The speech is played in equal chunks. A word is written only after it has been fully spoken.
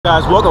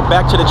Guys, welcome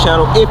back to the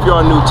channel. If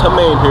you're new,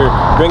 Tamain here,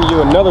 bringing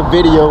you another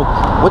video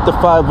with the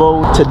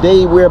 5.0.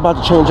 Today we're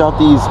about to change out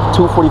these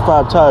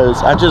 245 tires.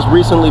 I just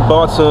recently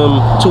bought some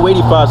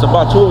 285s. I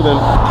bought two of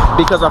them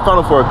because I found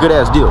them for a good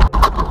ass deal.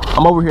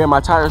 I'm over here at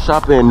my tire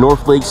shop in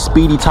Northlake,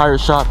 Speedy Tire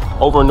Shop,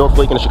 over in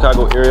Northlake in the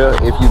Chicago area.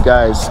 If you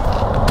guys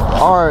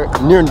are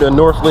near the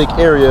Northlake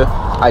area,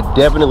 I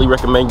definitely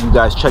recommend you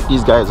guys check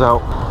these guys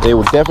out. They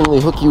will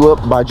definitely hook you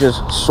up by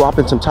just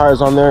swapping some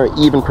tires on there,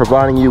 even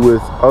providing you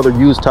with other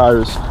used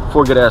tires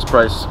for a good ass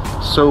price.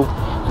 So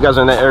if you guys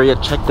are in that area,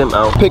 check them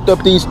out. Picked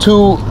up these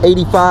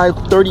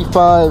 285,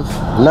 35,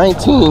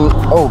 19.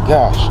 Oh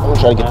gosh, I'm gonna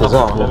try to get this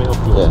out.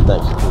 Yeah,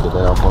 thanks. You can get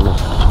that out for me.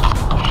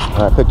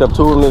 All right, picked up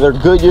two of them. They're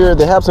Goodyear.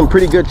 They have some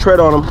pretty good tread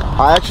on them.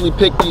 I actually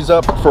picked these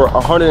up for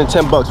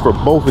 110 bucks for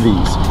both of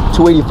these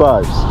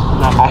 285s.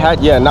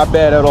 Not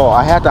bad at all.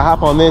 I had to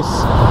hop on this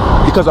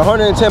because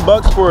 110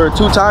 bucks for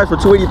two tires for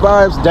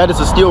 285s, that is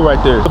a steal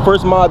right there. The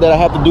first mod that I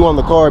have to do on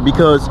the car,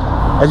 because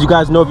as you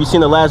guys know, if you've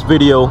seen the last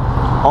video,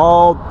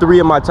 all three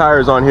of my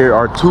tires on here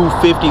are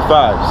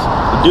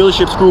 255s. The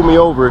dealership screwed me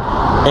over,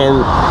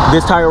 and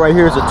this tire right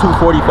here is a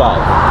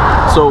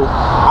 245. So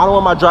I don't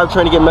want my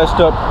drivetrain to get messed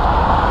up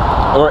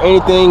or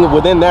anything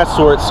within that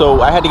sort,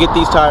 so I had to get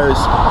these tires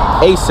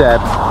ASAP.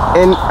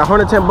 And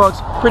 110 bucks,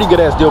 pretty good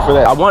ass deal for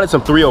that. I wanted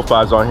some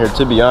 305s on here,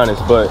 to be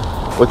honest, but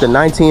with the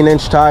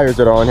 19-inch tires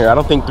that are on here, I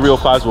don't think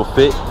 305s will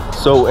fit.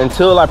 So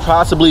until I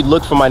possibly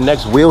look for my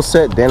next wheel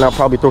set, then I'll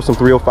probably throw some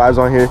 305s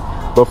on here.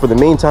 But for the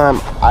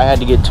meantime, I had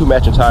to get two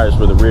matching tires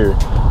for the rear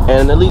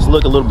and at least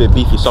look a little bit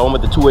beefy. So I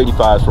went with the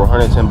 285s for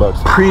 110 bucks.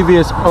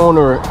 Previous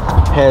owner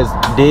has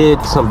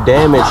did some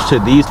damage to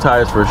these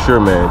tires for sure,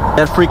 man.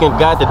 That freaking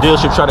guy at the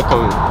dealership tried to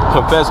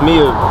confess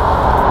me of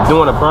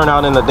doing a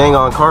burnout in the dang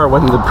on car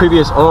when the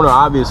previous owner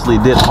obviously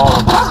did all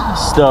of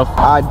this stuff.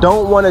 I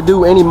don't want to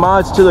do any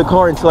mods to the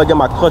car until I get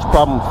my clutch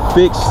problem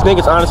fixed. I think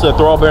it's honestly a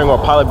throw bearing or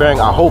a pilot bearing.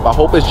 I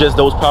hope it's just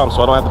those problems,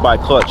 so I don't have to buy a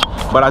clutch.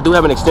 But I do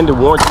have an extended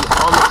warranty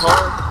on the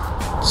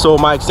car, so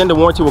my extended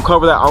warranty will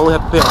cover that. I only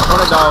have to pay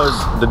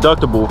 $100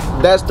 deductible.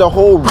 That's the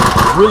whole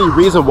really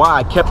reason why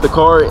I kept the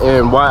car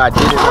and why I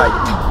didn't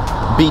like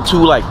be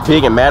too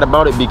big and mad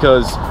about it,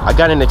 because I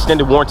got an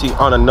extended warranty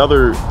on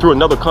through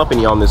another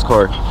company on this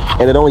car,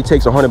 and it only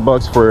takes 100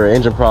 bucks for an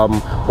engine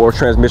problem or a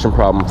transmission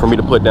problem for me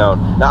to put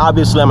down. Now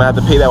obviously I'm gonna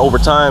have to pay that over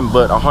time,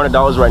 but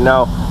 $100 right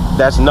now,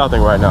 that's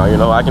nothing right now, you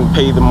know. I can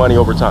pay the money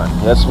over time.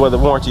 That's what the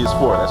warranty is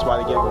for. That's why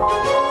they give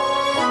it.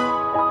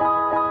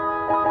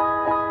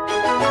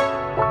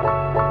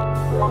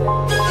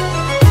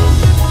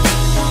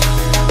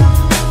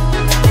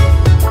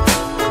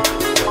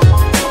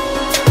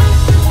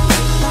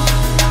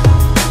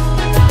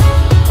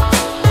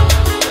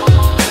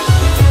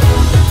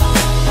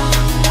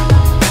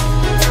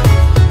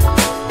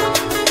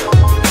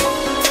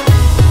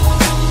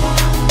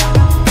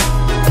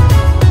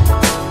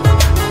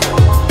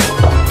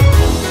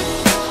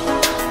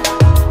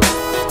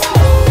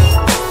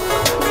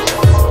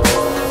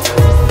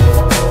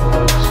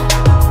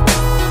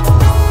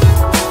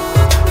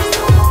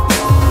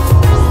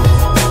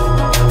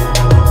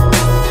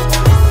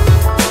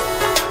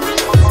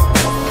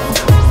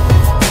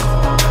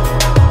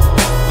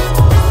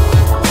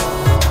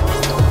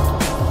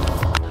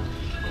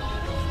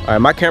 All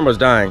right, my camera's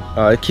dying.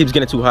 It keeps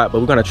getting too hot, but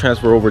we're gonna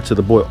transfer over to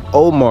the boy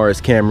Omar's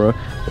camera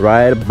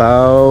right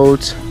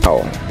about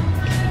now.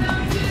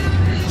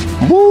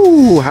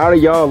 Woo! How do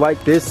y'all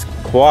like this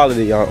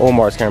quality on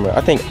Omar's camera? I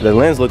think the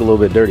lens look a little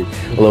bit dirty,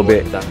 a little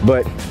bit,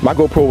 but my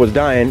GoPro was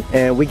dying,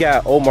 and we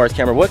got Omar's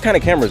camera. What kind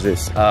of camera is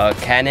this?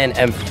 Canon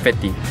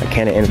M50. A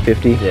Canon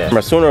M50? Yeah.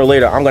 Sooner or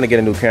later, I'm gonna get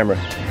a new camera,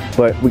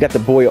 but we got the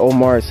boy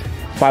Omar's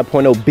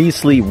 5.0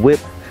 Beastly whip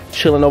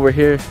chilling over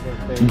here,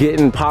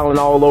 getting pollen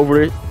all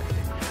over it.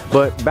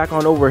 But back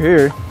on over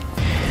here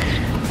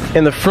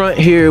in the front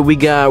here,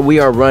 we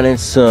are running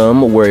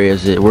some, where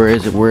is it?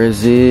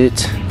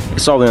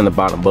 It's all the way on the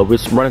bottom, but we're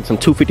running some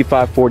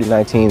 255 40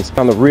 19s.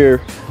 On the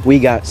rear, we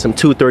got some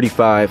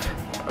 235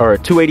 or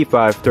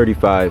 285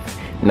 35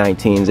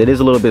 19s. It is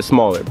a little bit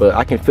smaller, but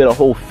I can fit a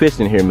whole fist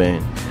in here,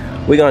 man.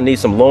 We're gonna need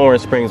some lowering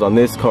springs on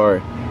this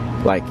car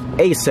like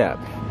ASAP,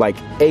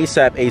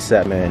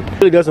 man. It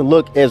really doesn't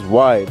look as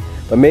wide,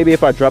 but maybe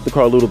if I drop the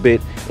car a little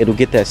bit, it'll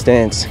get that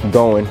stance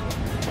going.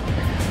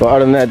 But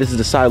other than that, this is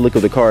the side look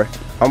of the car.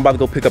 I'm about to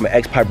go pick up an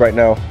X-Pipe right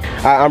now.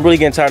 I'm really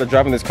getting tired of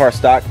driving this car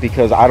stock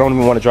because I don't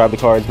even want to drive the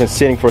car. It's been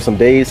sitting for some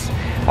days.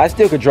 I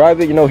still could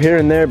drive it, you know, here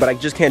and there, but I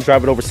just can't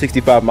drive it over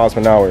 65 miles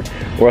per hour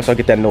or else I'll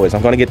get that noise.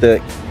 I'm gonna get the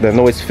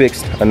noise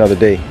fixed another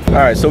day. All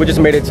right, so we just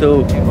made it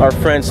to our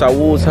friend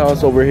Saul's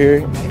house over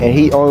here, and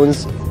he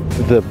owns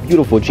the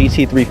beautiful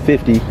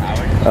GT350.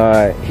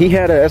 He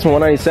had a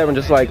S197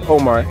 just like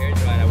Omar,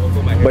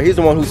 but he's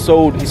the one who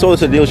sold it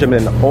to the dealership,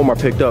 and Omar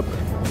picked up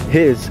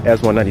his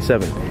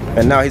S197,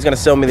 and now he's gonna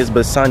sell me this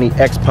Bassani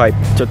X-Pipe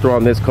to throw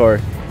on this car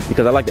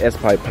because I like the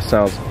S-Pipe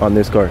sounds on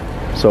this car.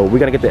 So we're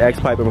gonna get the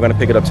X-Pipe and we're gonna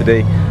pick it up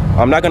today.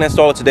 I'm not gonna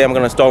install it today, I'm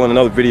gonna install it in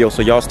another video,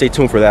 so y'all stay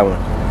tuned for that one.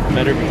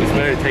 It's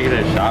better to take it to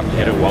the shop and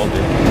get it welded.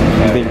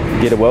 You think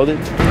get it welded?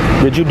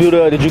 Did you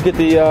get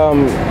the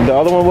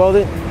other one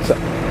welded? So,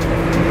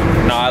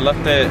 No, I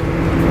left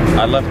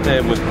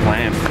it with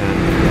clamps,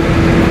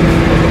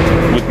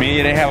 and with me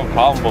it didn't have a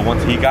problem, but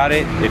once he got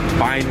it, it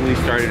finally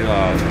started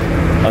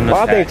on the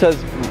I think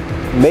because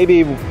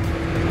maybe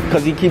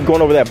because you keep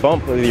going over that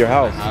bump of your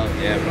house.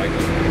 Yeah,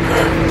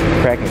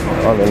 Cracking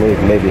underneath,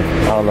 maybe.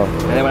 I don't know.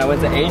 And then when I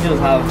went to Angel's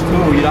house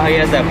too, you know how he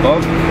has that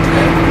bump?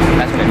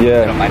 That's when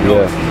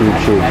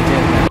true.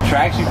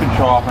 Traction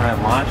control, when I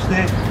launched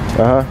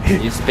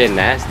it, You spin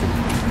nasty.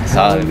 I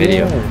saw the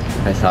video.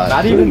 I saw it.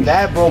 Not even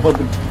that, bro, but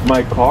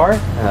my car,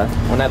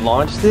 when I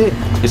launched it,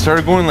 it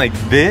started going like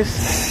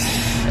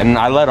this, and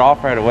I let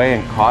off right away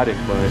and caught it,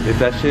 but if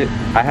that shit,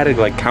 I had to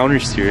like counter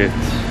steer it.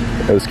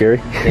 That was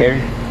scary?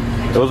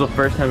 It was a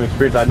first time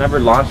experience. I never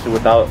launched it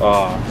without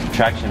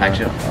traction.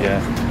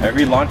 Yeah.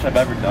 Every launch I've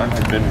ever done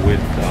has been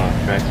with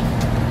traction.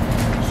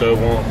 So it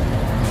won't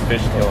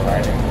fishtail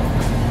riding.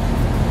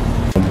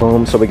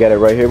 Boom, so we got it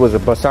right here. Was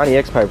it Bassani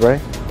X pipe, right?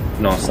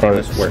 No,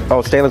 stainless works.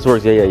 Oh, stainless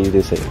works. Yeah, you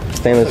did say it.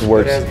 Stainless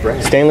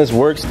works. Stainless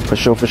works for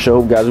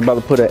sure, guys. We're about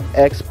to put an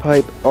X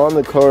pipe on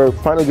the car.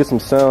 Finally get some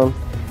sound.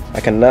 I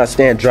cannot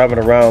stand driving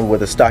around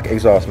with a stock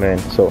exhaust, man.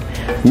 So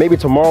maybe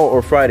tomorrow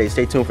or Friday.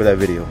 Stay tuned for that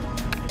video.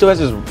 Still has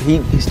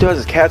he still has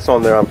his cats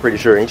on there. I'm pretty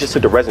sure. He just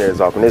took the resonators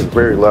off, and it's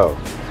very loud.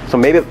 So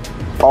maybe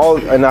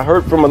and I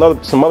heard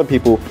from some other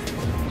people,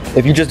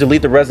 if you just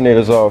delete the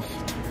resonators off,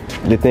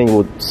 the thing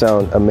will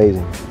sound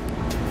amazing.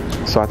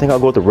 So I think I'll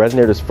go with the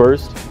resonators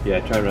first.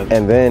 Yeah, try resonators.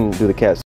 And then do the cats.